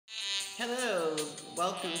Hello,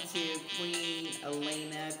 welcome to Queen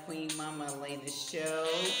Alaina, Queen Mama Alaina's show,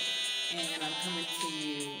 and I'm coming to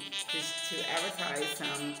you just to advertise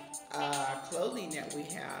some clothing that we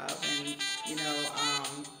have, and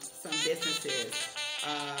some businesses.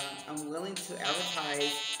 I'm willing to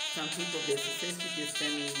advertise some people businesses. You just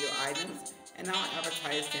send me your items, and I'll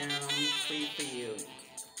advertise them free for you.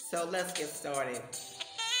 So let's get started.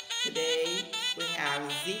 Today we have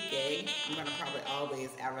ZK. I'm going to probably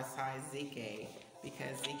always advertise ZK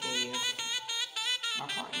because ZK is my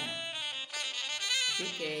partner.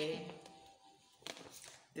 ZK,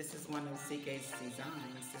 this is one of ZK's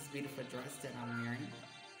designs, this beautiful dress that I'm wearing.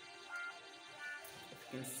 If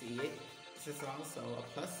you can see it, this is also a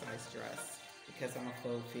plus size dress because I'm a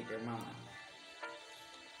full figure mama.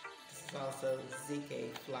 This is also ZK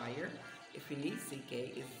flyer. If you need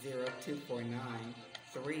ZK, it's 0249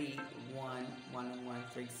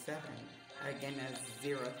 311137. Again, that's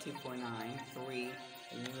 0249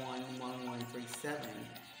 311137.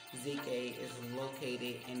 ZK is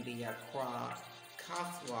located in the Accra,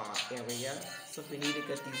 Kaswa area. So if you need a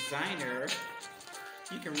good designer,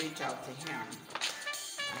 you can reach out to him.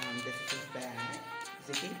 This is his bag,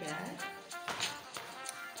 ZK bag.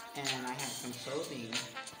 And I have some clothing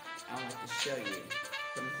I would like to show you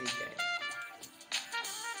from ZK.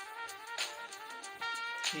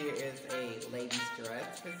 Here is a lady's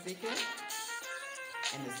dress for ZK,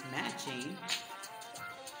 and it's matching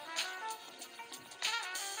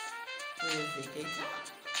with a ZK top.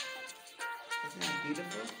 Isn't that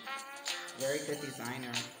beautiful? Very good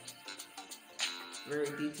designer.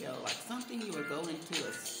 Very detailed, like something you would go into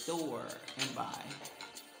a store and buy.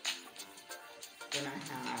 Then I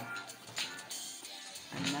have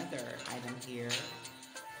another item here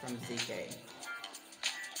from ZK.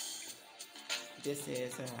 This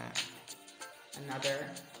is another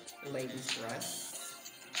lady's dress.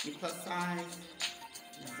 Your plus size,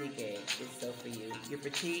 ZK can sew for you. Your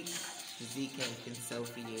petite, ZK can sew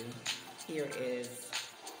for you. Here is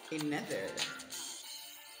another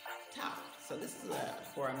top. So this is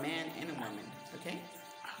for a man and a woman, okay?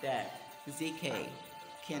 That ZK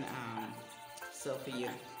can sew for you.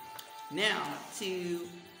 Now to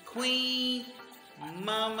Queen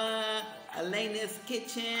Mama Alaina's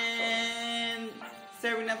kitchen,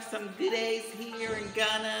 serving up some good days here in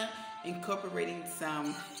Ghana, incorporating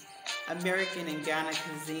some American and Ghana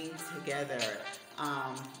cuisine together.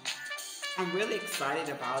 I'm really excited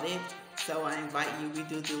about it, so I invite you. We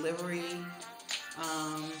do delivery,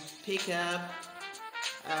 pickup,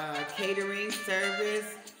 catering,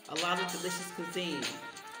 service, a lot of delicious cuisine.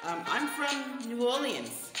 I'm from New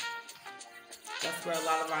Orleans. That's where a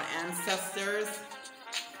lot of our ancestors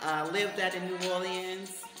lived at in New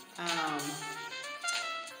Orleans.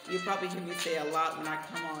 You probably hear me say a lot when I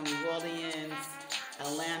come on New Orleans,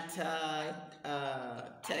 Atlanta,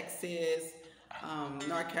 Texas,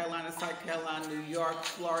 North Carolina, South Carolina, New York,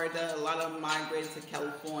 Florida. A lot of them migrated to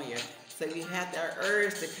California. So if you had that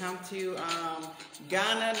urge to come to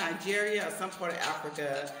Ghana, Nigeria, or some part of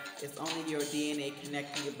Africa, it's only your DNA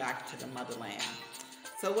connecting you back to the motherland.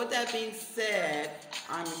 So with that being said,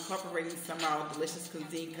 I'm incorporating some of our delicious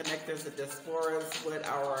cuisine connectors, the diasporas, with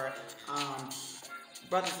our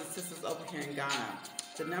brothers and sisters over here in Ghana.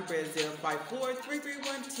 The number is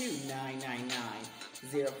 054-331-2999.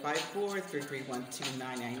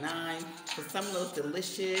 054-331-2999 for some of those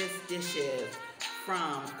delicious dishes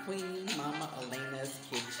from Queen Mama Alaina's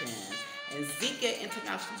kitchen. And ZK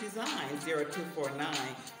International Design,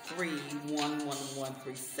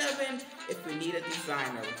 0249-311137 if you need a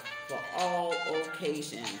designer for all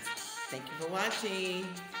occasions. Thank you for watching.